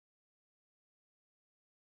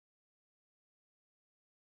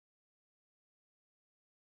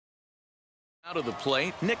Out of the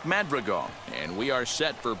plate, Nick Madrigal, and we are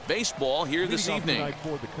set for baseball here this evening.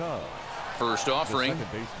 First offering.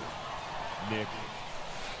 Nick.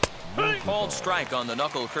 Called strike on the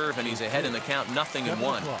knuckle curve, and he's ahead in the count,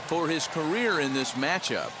 0-1. For his career in this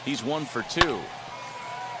matchup, he's 1 for 2.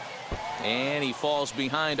 And he falls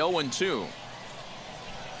behind 0-2.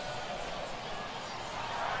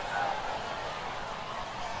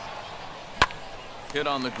 Hit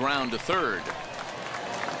on the ground to third.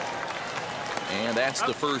 And that's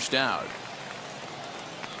the first out.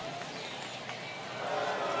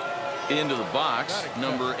 Into the box,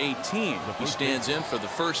 number 18. He stands in for the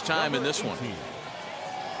first time in this one.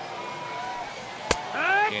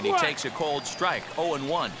 And he takes a cold strike,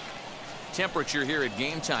 0-1. Temperature here at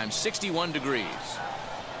game time, 61 degrees.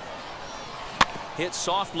 Hit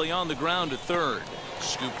softly on the ground to third.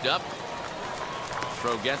 Scooped up.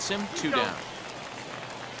 Throw gets him, 2 down.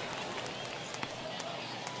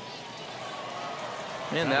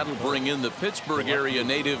 And that'll bring in the Pittsburgh area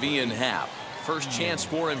native Ian Happ. First chance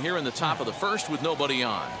for him here in the top of the first with nobody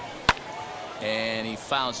on. And he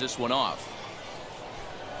fouls this one off.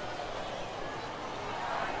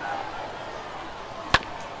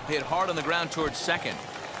 Hit hard on the ground towards second.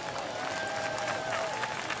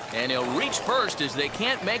 And he'll reach first as they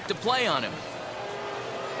can't make the play on him.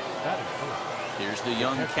 Here's the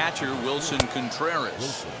young catcher, Wilson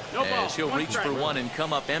Contreras, as he'll reach for one and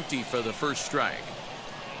come up empty for the first strike.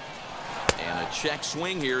 And a check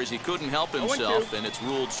swing here as he couldn't help himself, and it's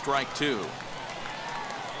ruled strike 2.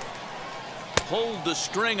 Pulled the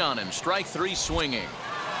string on him, strike 3 swinging.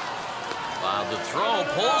 While the throw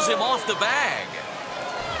pulls him off the bag.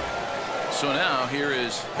 So now here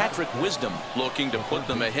is Patrick Wisdom looking to put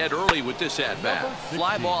them ahead early with this at-bat.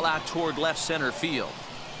 Fly ball out toward left center field.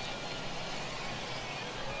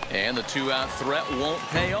 And the 2-out threat won't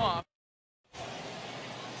pay off.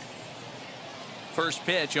 First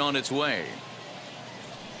pitch on its way.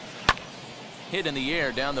 Hit in the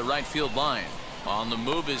air down the right field line. On the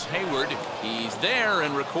move is Hayward. He's there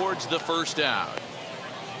and records the first out.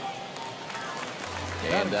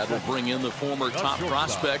 And that will bring in the former top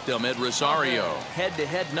prospect, Ahmed Rosario.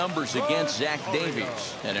 Head-to-head numbers against Zach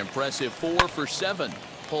Davies. An impressive 4 for 7.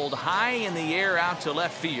 Pulled high in the air out to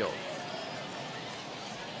left field.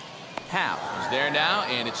 Happ is there now,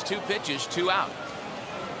 and it's 2 pitches, 2 out.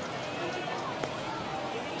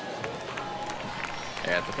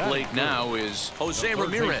 At the plate now is Jose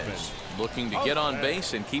Ramirez, looking to get on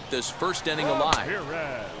base and keep this first inning alive.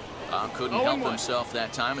 Couldn't help himself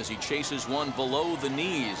that time as he chases one below the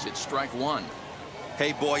knees. It's strike 1.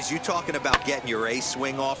 Hey, boys, you talking about getting your ace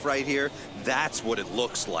swing off right here? That's what it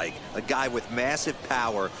looks like. A guy with massive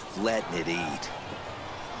power letting it eat.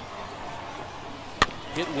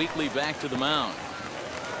 Hit weakly back to the mound.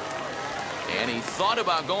 And he thought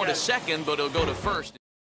about going to second, but he'll go to first.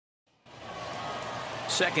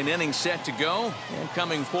 Second inning set to go. And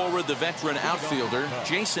coming forward, the veteran outfielder,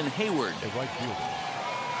 Jason Hayward.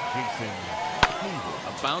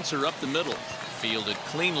 A bouncer up the middle. Fielded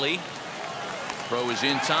cleanly. Throw is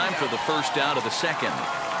in time for the first out of the second.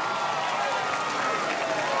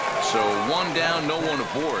 So 1 down, no one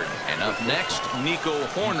aboard. And up next, Nico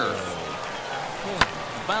Horner.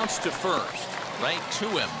 Bounce to first. Right to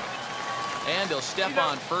him. And he'll step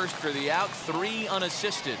on first for the out. 3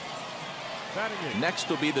 unassisted. Next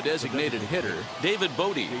will be the designated hitter, David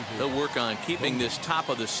Bodie. He'll work on keeping this top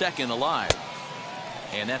of the second alive.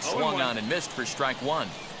 And that's swung on and missed for strike 1.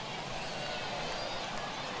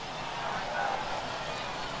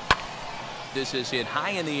 This is hit high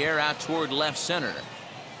in the air out toward left center.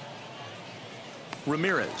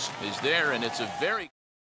 Ramirez is there, and it's a very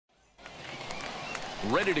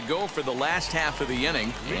ready to go for the last half of the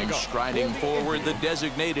inning. And striding forward, the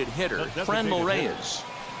designated hitter, Franmil Reyes.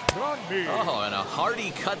 Oh, and a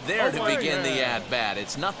hearty cut there to begin the at-bat.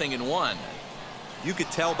 It's 0-1. You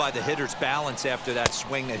could tell by the hitter's balance after that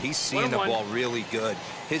swing that he's seeing the ball really good.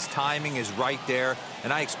 His timing is right there,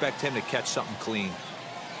 and I expect him to catch something clean.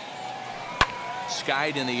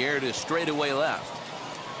 Skied in the air to straightaway left.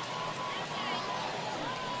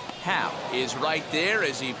 Happ is right there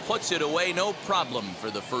as he puts it away, no problem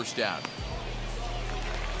for the first out.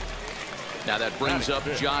 Now that brings up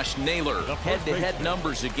Josh Naylor. Head-to-head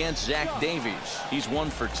numbers against Zach Davies. He's 1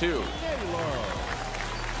 for 2.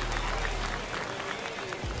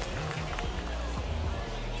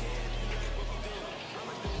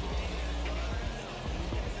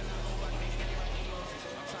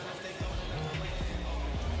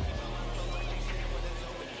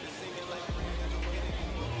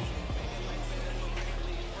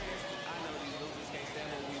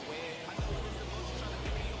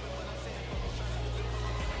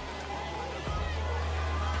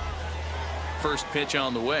 first pitch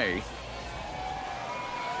on the way.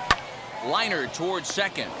 Liner towards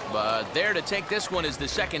second, but there to take this one is the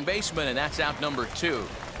second baseman, and that's out number 2.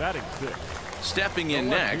 Batting 6. Stepping in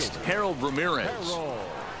next, Harold Ramirez.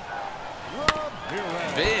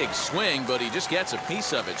 Big swing, but he just gets a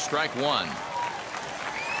piece of it. Strike 1.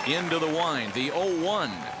 Into the wind, the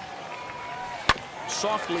 0-1.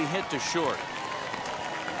 Softly hit to short.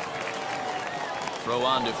 Throw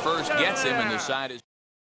on to first, gets him, and the side is.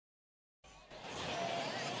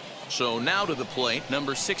 So now to the plate,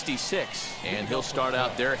 number 66, and he'll start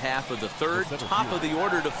out their half of the third. Top of the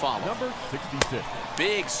order to follow. Number 66.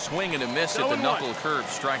 Big swing and a miss at the knuckle curve.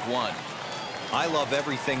 Strike 1. I love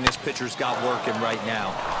everything this pitcher's got working right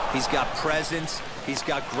now. He's got presence. He's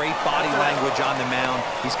got great body language on the mound.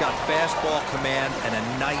 He's got fastball command and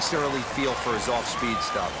a nice early feel for his off-speed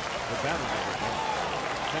stuff.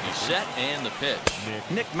 He's set and the pitch.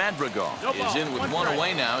 Nick Madrigal is in with one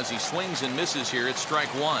away now as he swings and misses here at strike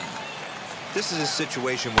 1. This is a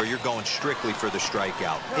situation where you're going strictly for the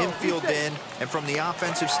strikeout. Infield in, and from the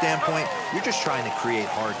offensive standpoint, you're just trying to create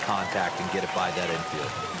hard contact and get it by that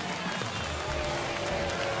infield.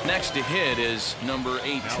 Next to hit is number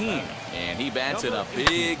 18, and he bats in a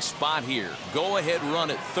big spot here. Go-ahead run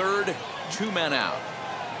at third, 2 men out.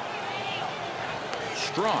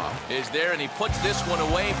 Straw is there, and he puts this one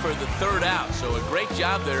away for the third out. So a great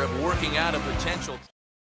job there of working out a potential.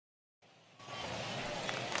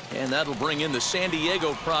 And that'll bring in the San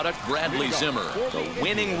Diego product, Bradley Zimmer. The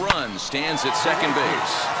winning run stands at second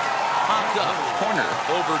base. Popped up, corner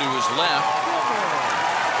over to his left.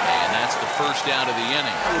 And that's the first out of the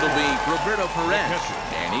inning. It'll be Roberto Perez.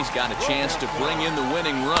 And he's got a chance to bring in the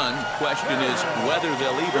winning run. Question is whether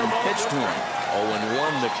they'll even pitch to him.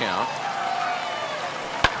 0-1 the count.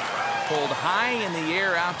 Pulled high in the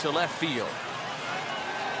air out to left field.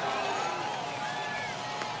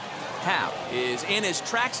 Happ is in his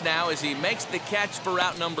tracks now as he makes the catch for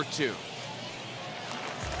out number 2.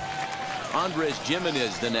 Andres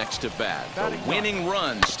Gimenez the next to bat. The winning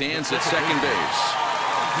run stands at second base.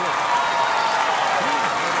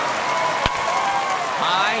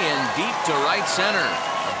 High and deep to right center.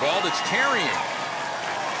 A ball that's carrying.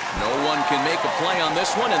 No one can make a play on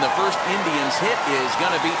this one, and the first Indians hit is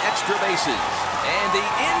going to be extra bases. And the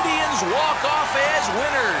Indians walk off as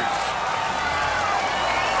winners.